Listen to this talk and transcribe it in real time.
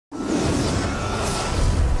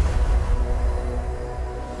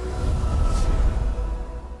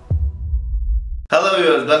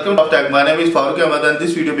viewers, welcome to Tech. My name is Farooq Ahmed and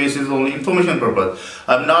this video basis only information purpose.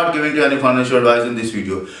 I'm not giving you any financial advice in this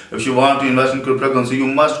video. If you want to invest in cryptocurrency, you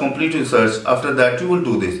must complete research. After that, you will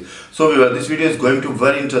do this. So viewers, this video is going to be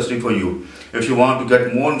very interesting for you. If you want to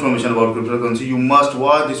get more information about cryptocurrency, you must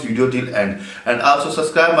watch this video till end. And also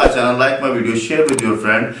subscribe my channel, like my video, share with your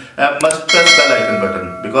friend, and must press the bell icon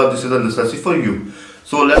button because this is a necessity for you.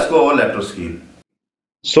 So let's go over laptop screen.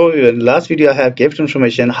 So in last video I have given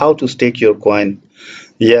information how to stake your coin.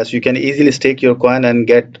 Yes, you can easily stake your coin and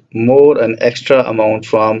get more an extra amount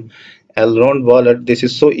from Elrond wallet. This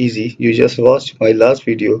is so easy. You just watched my last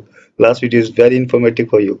video. Last video is very informative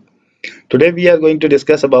for you. Today we are going to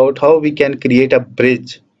discuss about how we can create a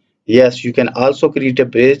bridge. Yes, you can also create a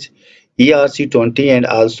bridge ERC20 and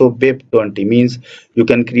also BIP20, means you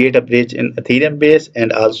can create a bridge in Ethereum base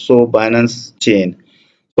and also Binance chain.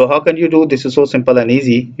 So how can you do this? Is so simple and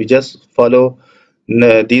easy. You just follow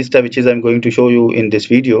these steps which I'm going to show you in this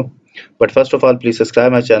video. But first of all, please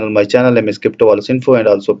subscribe my channel. My channel name is Crypto Wallets Info, and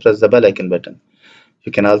also press the bell icon button.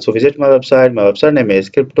 You can also visit my website. My website name is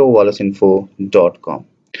cryptowalletsinfo.com.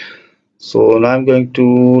 So now I'm going to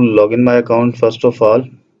log in my account first of all,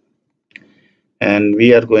 and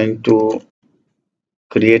we are going to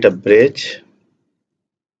create a bridge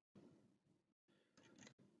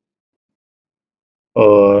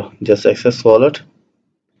or just access wallet.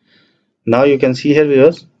 Now you can see here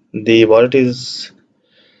viewers, the wallet is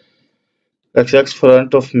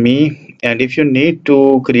front of me, and if you need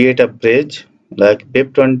to create a bridge like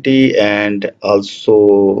BIP20 and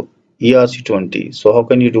also ERC20, so how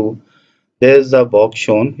can you do? There's a box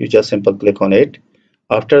shown. You just simply click on it.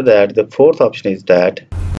 After that, the fourth option is that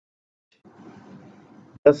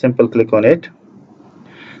just simple click on it.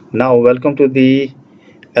 Now welcome to the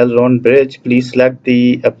Elrond bridge. Please select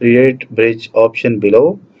the appropriate bridge option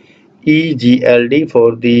below. EGLD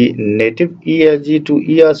for the native ELG to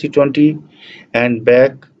ERC20 and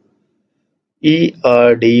back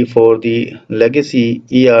ERD for the legacy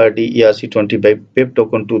ERD ERC20 by BIP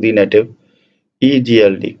token to the native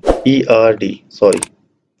EGLD ERD. Sorry,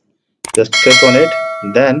 just click on it,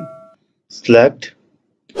 then select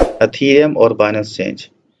Ethereum or Binance change.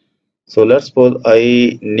 So let's suppose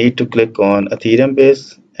I need to click on Ethereum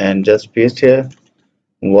base and just paste here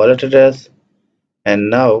wallet address, and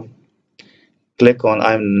now click on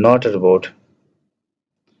I'm not a robot,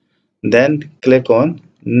 then click on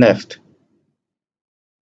next.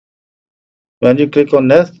 When you click on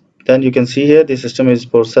next, then you can see here the system is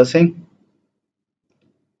processing.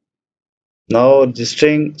 Now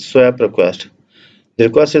registering swap request. The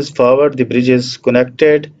request is forward, the bridge is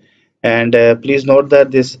connected, and please note that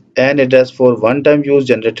this AN address for one-time use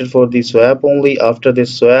generated for the swap only. After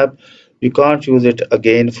this swap you can't use it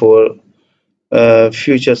again for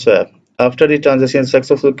future swap. After the transaction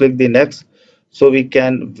successful, click the next so we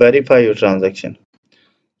can verify your transaction.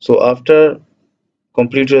 So after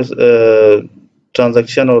complete your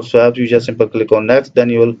transaction or swap, you just simply click on next, then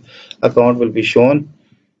your account will be shown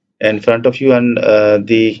in front of you, and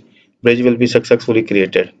the bridge will be successfully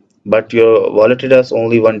created, but your wallet address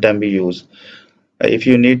only one time be used. If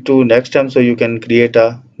you need to next time, so you can create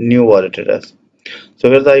a new wallet address.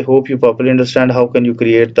 So guys, I hope you properly understand how can you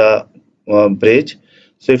create the bridge.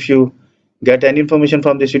 So if you get any information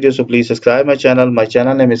from this video, so please subscribe my channel. My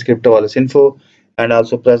channel name is Crypto Wallets Info, and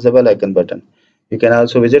also press the bell icon button. You can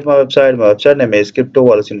also visit my website. My website name is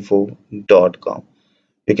cryptowalletsinfo.com.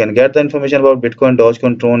 You can get the information about Bitcoin,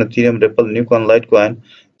 DOGECOIN, TRON, Ethereum, Ripple, NewCoin, LITECOIN.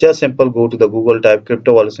 Just simple go to the Google, type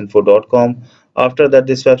cryptowalletsinfo.com. After that,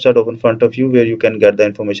 this website open in front of you where you can get the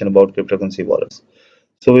information about cryptocurrency wallets.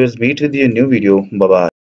 So we'll meet with you in a new video. Bye bye.